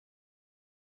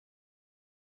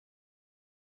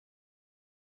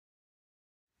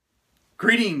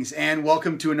Greetings and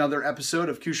welcome to another episode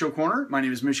of Kyusho Korner. My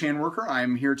name is Mish Handworker.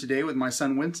 I'm here today with my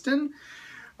son Winston.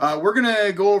 We're going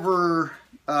to go over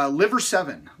liver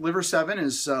 7. Liver 7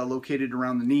 is located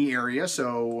around the knee area,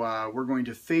 so we're going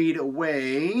to fade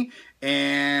away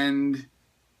and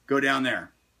go down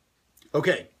there.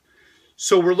 Okay,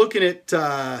 so we're looking at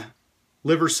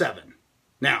liver 7.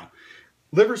 Now,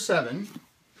 liver 7,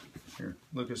 here,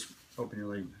 Lucas, open your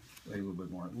leg a little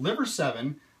bit more. Liver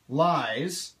 7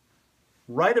 lies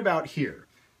right about here.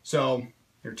 So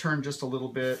you turn just a little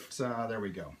bit. There we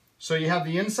go. So you have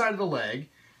the inside of the leg.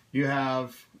 You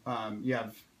have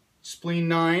spleen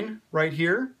 9 right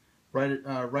here,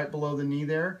 right below the knee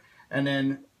there, and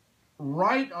then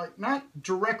right, not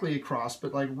directly across,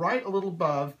 but like right a little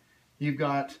above, you've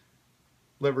got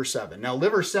liver 7. Now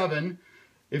liver 7,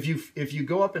 if you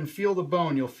go up and feel the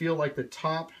bone, you'll feel like the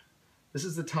top. This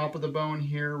is the top of the bone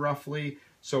here, roughly.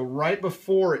 So right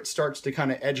before it starts to kind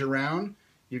of edge around,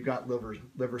 you've got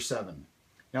liver 7.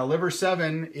 Now liver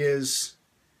 7 is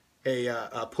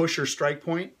a push or strike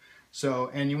point.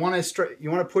 So, and you want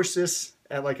to push this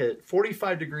at like a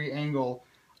 45-degree angle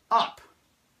up.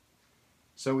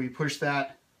 So we push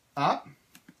that up,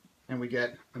 and we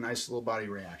get a nice little body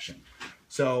reaction.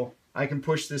 So I can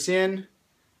push this in,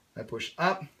 I push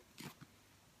up,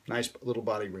 nice little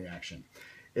body reaction.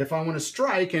 If I want to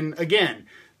strike, and again,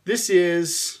 this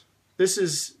is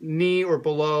knee or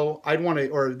below,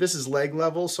 or this is leg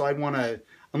level, so I'd want to,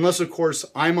 unless of course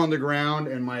I'm on the ground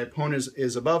and my opponent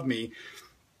is above me,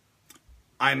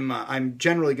 I'm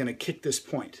generally going to kick this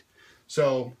point.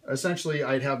 So essentially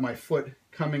I'd have my foot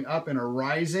coming up and a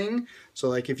rising. So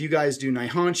like if you guys do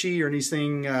naihanchi or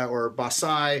anything, or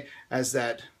basai, as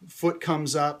that foot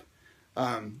comes up,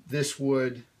 this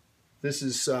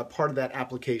is part of that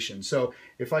application. So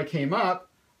if I came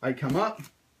up, I'd come up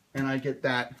and I get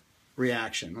that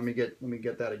reaction. Let me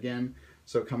get that again.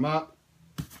 So come up.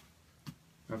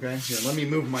 Okay, here, let me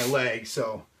move my leg.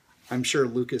 So I'm sure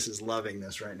Lucas is loving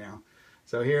this right now.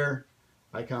 So here,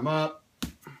 I come up.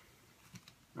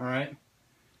 All right.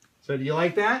 So do you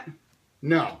like that?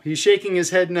 No. He's shaking his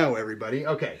head no, everybody.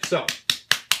 Okay, so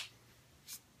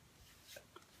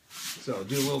do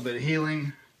a little bit of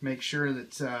healing. Make sure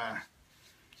that,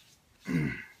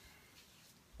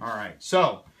 all right.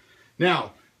 So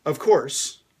now, of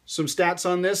course, some stats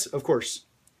on this. Of course,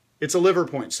 it's a liver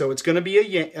point. So it's going to be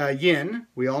a yin.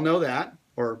 We all know that.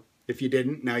 Or if you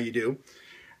didn't, now you do.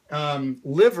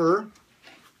 Liver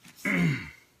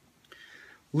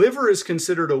is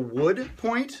considered a wood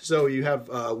point. So you have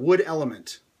a wood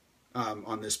element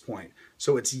on this point.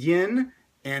 So it's yin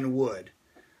and wood.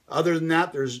 Other than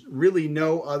that, there's really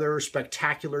no other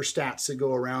spectacular stats that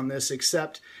go around this,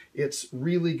 except it's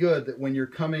really good that when you're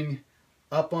coming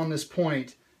up on this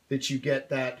point, that you get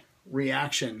that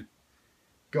reaction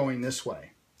going this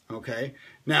way. Okay.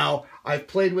 Now I've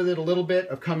played with it a little bit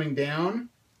of coming down.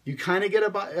 You kind of get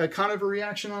a kind of a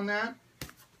reaction on that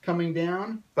coming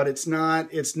down, but it's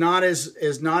not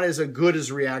as a good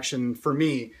as reaction for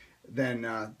me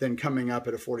than coming up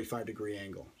at a 45-degree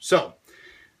angle. So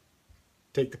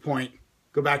take the point,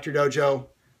 go back to your dojo,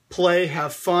 play,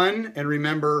 have fun, and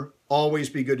remember, always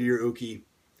be good to your uke.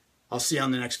 I'll see you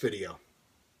on the next video.